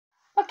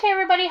Okay,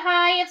 everybody,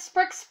 hi, it's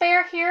Bricks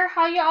Bear here.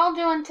 How you all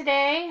doing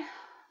today?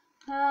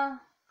 I'm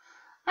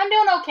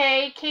doing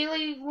okay.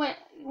 Kaylee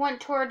went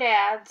to her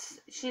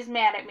dad's. She's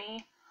mad at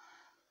me.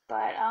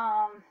 But,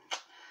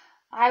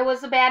 I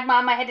was a bad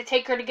mom. I had to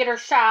take her to get her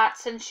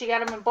shots, and she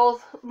got them in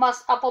both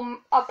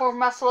upper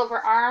muscle of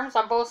her arms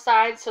on both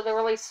sides, so they're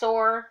really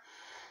sore.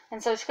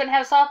 And so she couldn't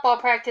have softball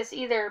practice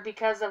either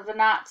because of the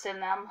knots in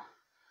them.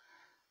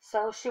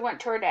 So she went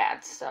to her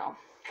dad's,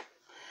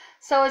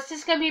 so it's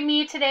just going to be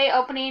me today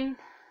opening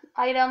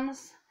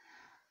items.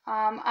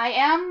 I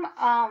am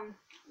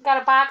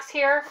got a box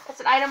here. It's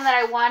an item that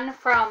I won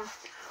from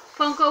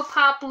Funko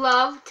Pop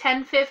Love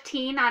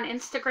 1015 on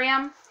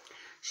Instagram.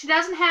 She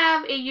doesn't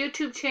have a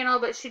YouTube channel,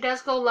 but she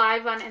does go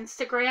live on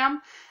Instagram,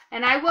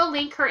 and I will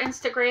link her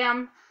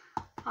Instagram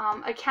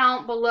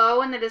account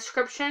below in the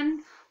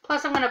description.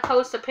 Plus, I'm going to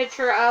post a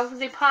picture of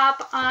the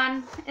pop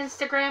on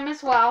Instagram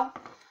as well,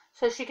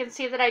 so she can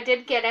see that I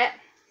did get it.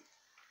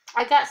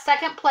 I got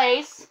second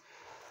place.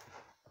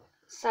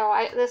 So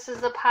this is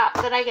the pop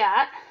that I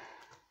got.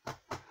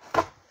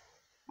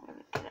 I'm going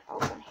to get it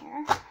open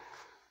here.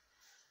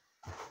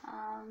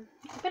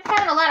 We've been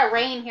having a lot of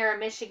rain here in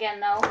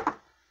Michigan, though.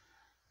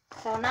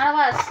 So not a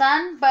lot of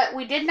sun, but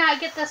we did not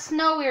get the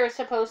snow we were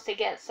supposed to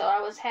get, so I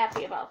was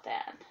happy about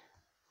that.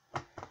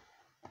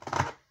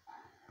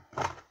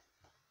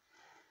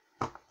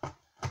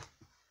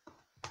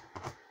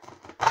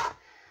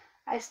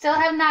 I still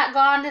have not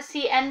gone to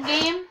see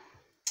Endgame.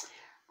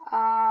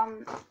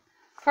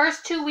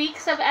 First 2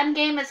 weeks of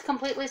Endgame is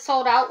completely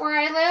sold out where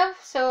I live,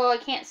 so I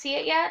can't see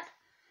it yet.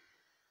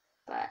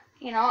 But,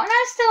 you know, and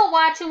I'm still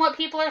watching what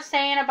people are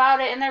saying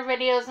about it in their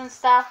videos and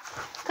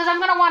stuff, because I'm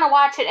going to want to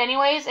watch it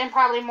anyways, and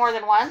probably more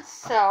than once,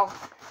 so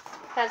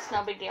that's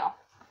no big deal.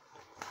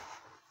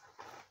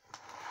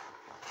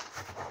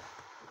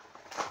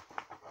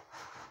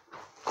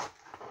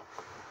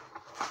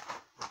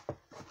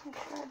 Make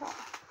sure I don't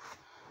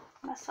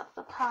mess up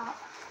the pop.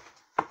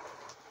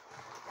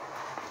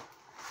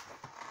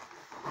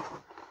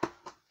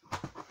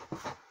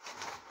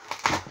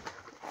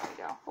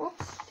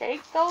 Oops,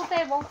 take the whole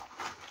table.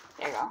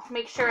 There you go.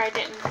 Make sure I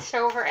didn't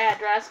show her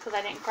address because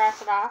I didn't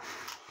cross it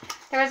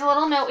off. There's a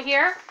little note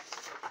here.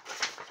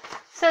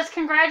 It says,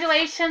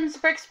 congratulations,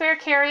 Bricks Bear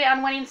Carrie,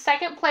 on winning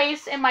second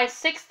place in my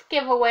 6th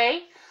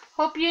giveaway.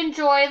 Hope you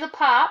enjoy the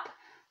pop.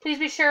 Please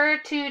be sure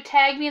to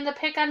tag me in the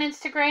pic on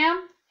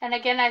Instagram. And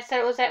again, I said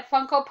it was at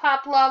Funko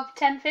Pop Love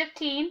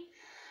 1015.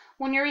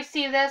 When you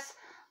receive this,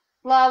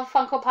 love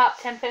Funko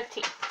Pop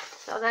 1015.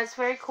 So that's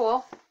very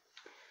cool.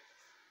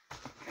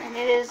 And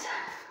it is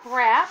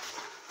wrapped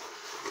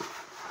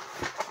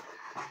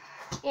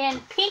in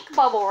pink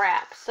bubble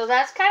wrap. So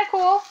that's kind of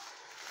cool.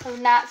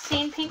 I've not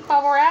seen pink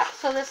bubble wrap,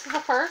 so this is the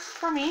first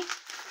for me.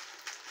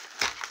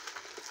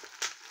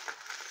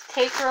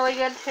 Tastes really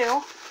good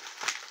too.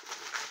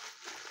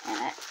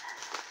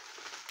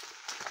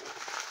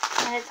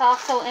 And it's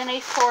also in a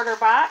sorter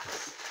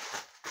box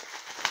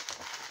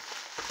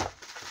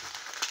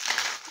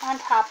on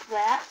top of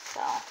that,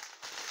 so.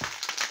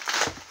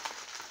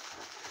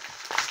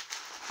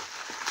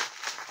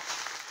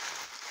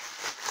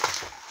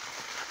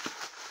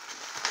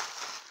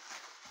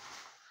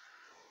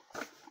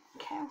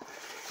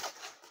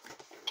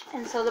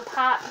 And so the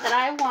pop that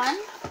I won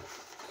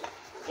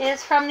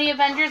is from the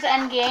Avengers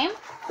Endgame,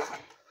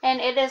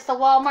 and it is the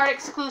Walmart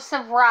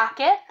exclusive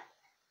Rocket.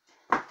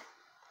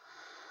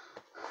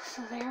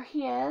 So there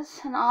he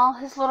is in all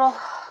his little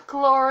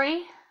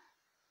glory.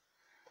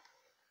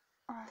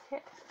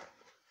 Rocket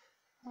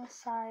on the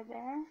side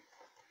there.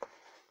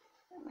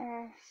 And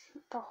there's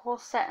the whole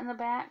set in the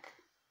back.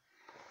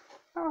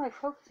 Not really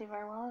focusing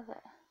very well, is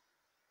it?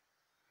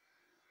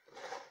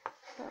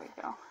 There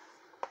we go.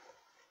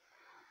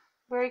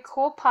 Very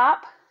cool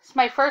pop. It's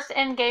my first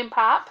Endgame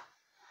pop.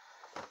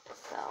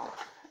 So,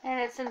 and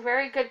it's in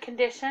very good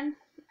condition.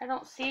 I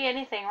don't see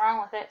anything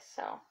wrong with it,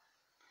 so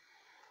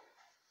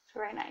it's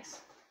very nice.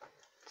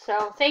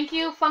 So, thank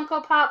you,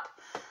 Funko Pop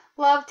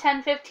Love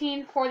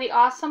 1015, for the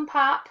awesome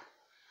pop.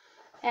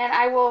 And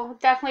I will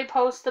definitely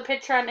post the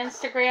picture on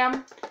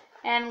Instagram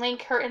and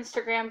link her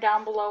Instagram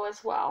down below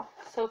as well.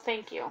 So,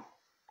 thank you.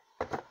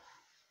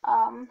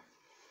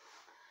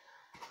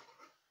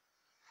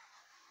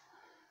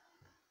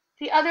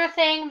 The other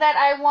thing that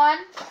I won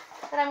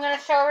that I'm going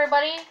to show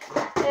everybody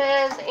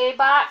is a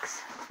box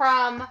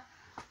from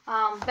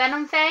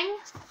Venom Fang.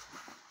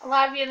 A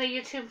lot of you in the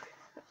YouTube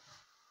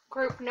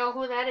group know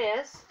who that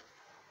is.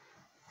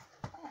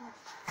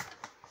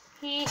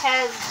 He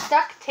has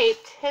duct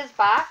taped his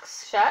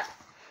box shut.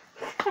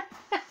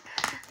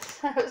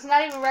 So it's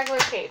not even regular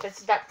tape,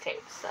 it's duct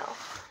tape. So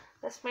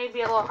this may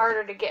be a little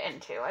harder to get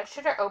into. I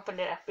should have opened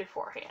it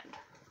beforehand.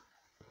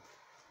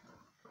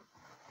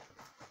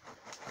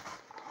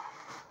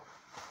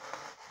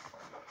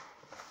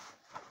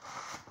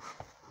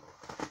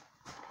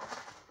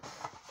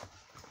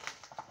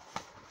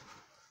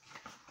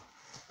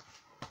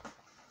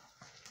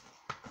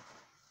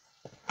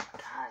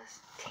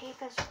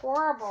 Tape is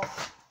horrible.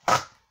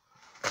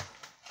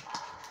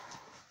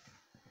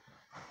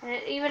 And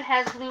And it even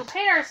has blue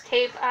painter's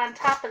tape on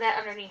top of that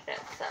underneath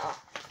it. So,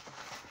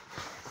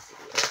 let's see.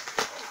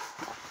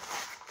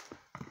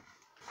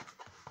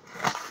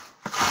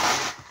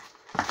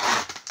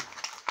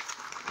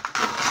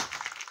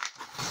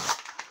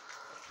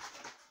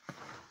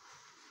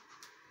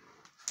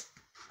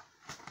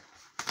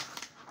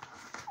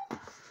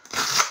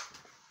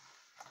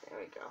 There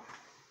we go.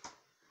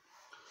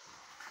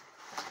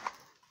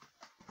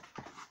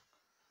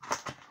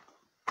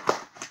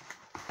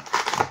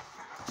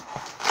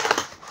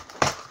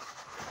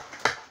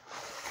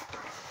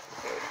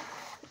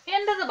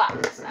 Into the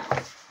box now.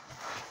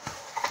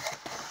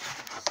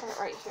 Start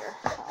right here.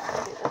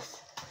 I'll do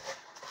this.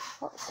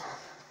 Whoops.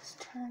 Let's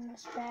turn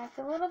this back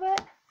a little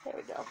bit. There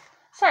we go.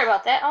 Sorry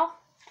about that. Oh,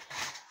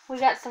 we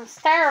got some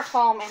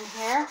styrofoam in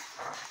here.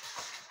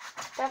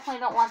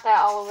 Definitely don't want that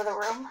all over the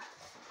room.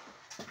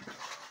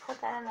 Put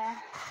that in there.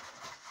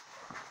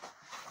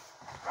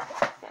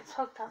 It's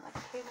hooked on the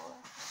cable.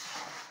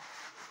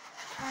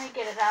 Trying to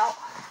get it out.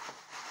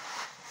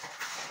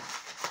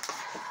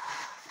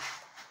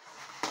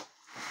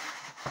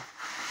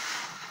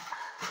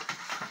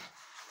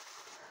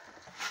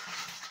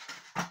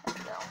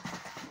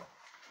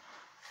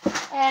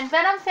 And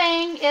Venom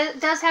Fang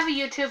does have a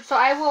YouTube, so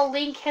I will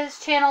link his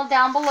channel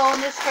down below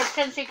in the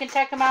description so you can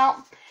check him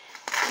out.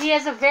 He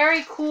has a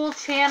very cool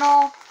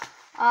channel.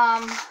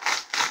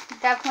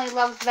 Definitely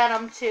loves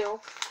Venom too.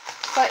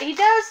 But he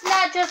does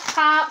not just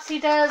pops, he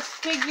does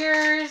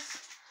figures,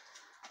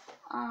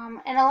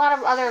 and a lot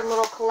of other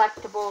little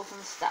collectibles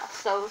and stuff.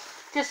 So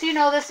just so you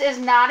know, this is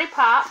not a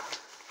pop.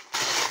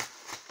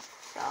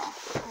 So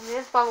it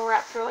is bubble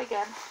wrapped really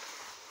good.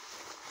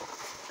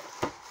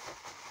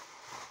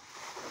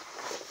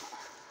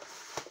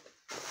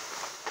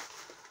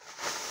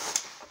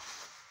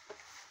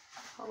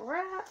 Bubble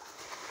wrap.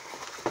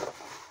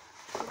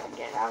 See if I can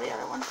get it out of the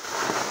other one.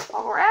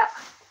 Bubble wrap.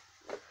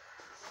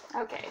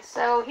 Okay,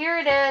 so here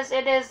it is.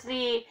 It is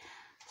the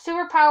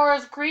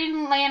Superpowers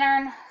Green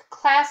Lantern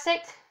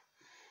Classic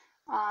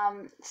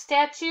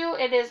statue.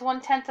 It is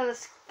 1/10 of the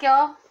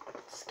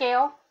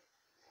scale.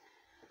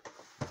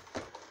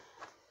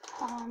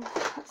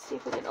 Let's see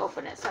if we can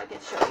open it so I can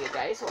show you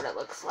guys what it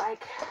looks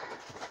like.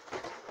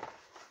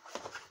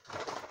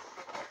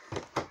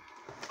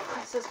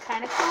 This is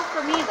kind of cool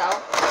for me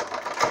though.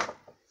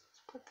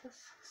 Let's put this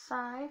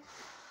aside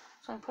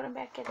so I can put it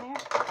back in there.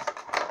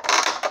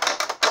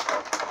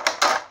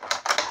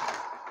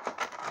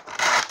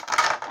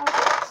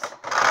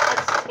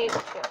 It's tape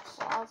chips,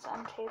 so let's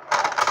untape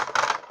that.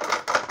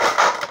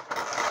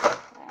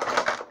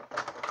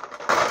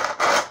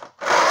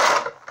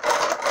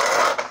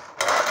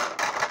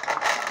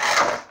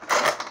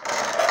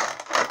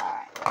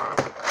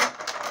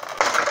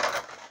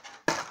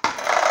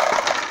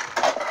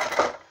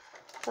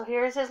 So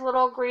here's his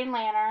little Green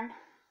Lantern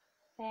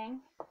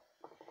thing.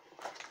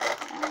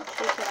 And I'll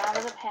take it out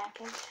of the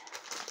package.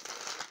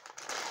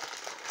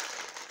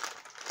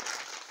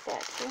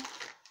 Statue.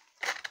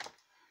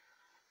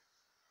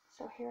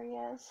 So here he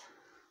is.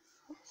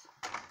 Oops.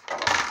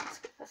 Let's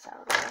get this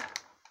out of there.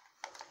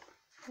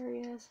 Here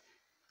he is.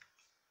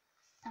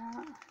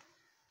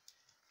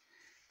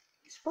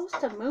 He's supposed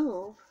to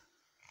move.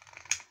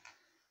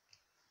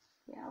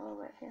 Yeah, a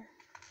little bit here.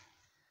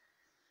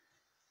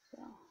 So.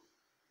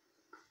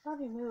 I thought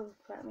he moved,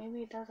 but maybe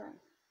he doesn't.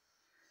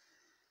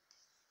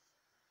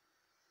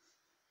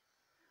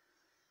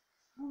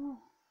 Oh.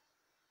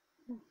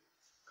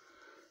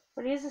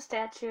 But he is a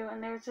statue,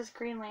 and there's this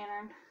Green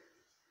Lantern.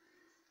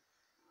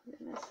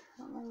 Goodness,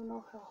 I don't even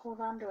know if he'll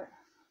hold on to it.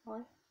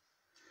 Really?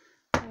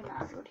 Maybe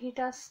not, but he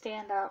does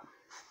stand up.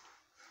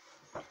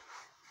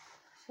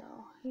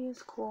 So, he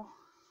is cool.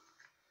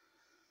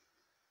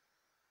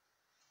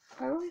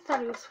 I really thought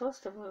he was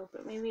supposed to move,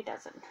 but maybe he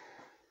doesn't.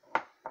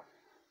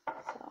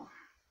 So.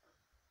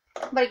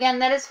 But again,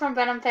 that is from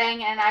Venom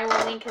Fang, and I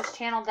will link his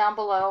channel down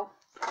below.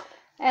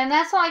 And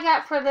that's all I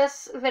got for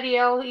this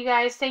video, you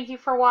guys. Thank you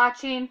for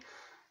watching.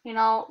 You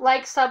know,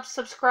 like,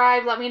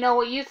 subscribe. Let me know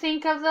what you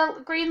think of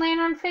the Green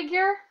Lantern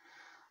figure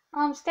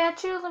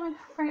statue. Let me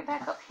bring it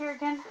back up here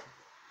again.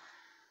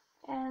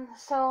 And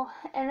so,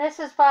 and this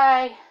is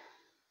by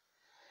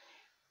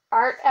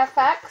Art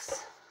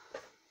FX.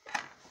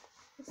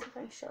 Let's see if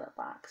I can show the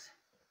box.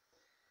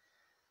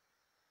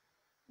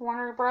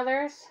 Warner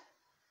Brothers.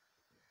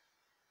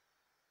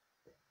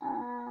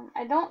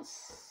 I don't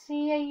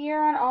see a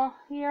year on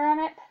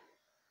it.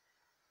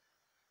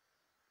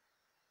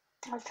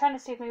 I was trying to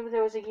see if maybe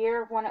there was a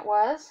year of when it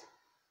was,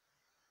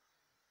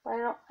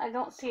 but I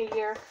don't see a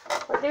year.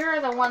 But there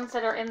are the ones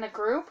that are in the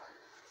group,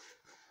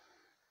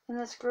 in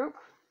this group.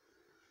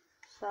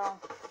 So,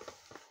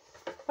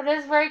 but it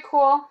is very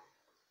cool.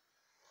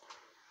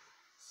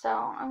 So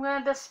I'm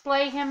going to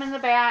display him in the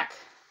back.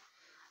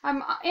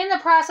 I'm in the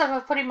process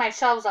of putting my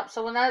shelves up,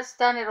 so when that's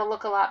done, it'll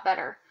look a lot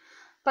better.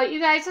 But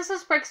you guys, this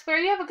is Brickspear.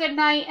 You have a good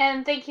night,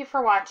 and thank you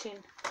for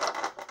watching.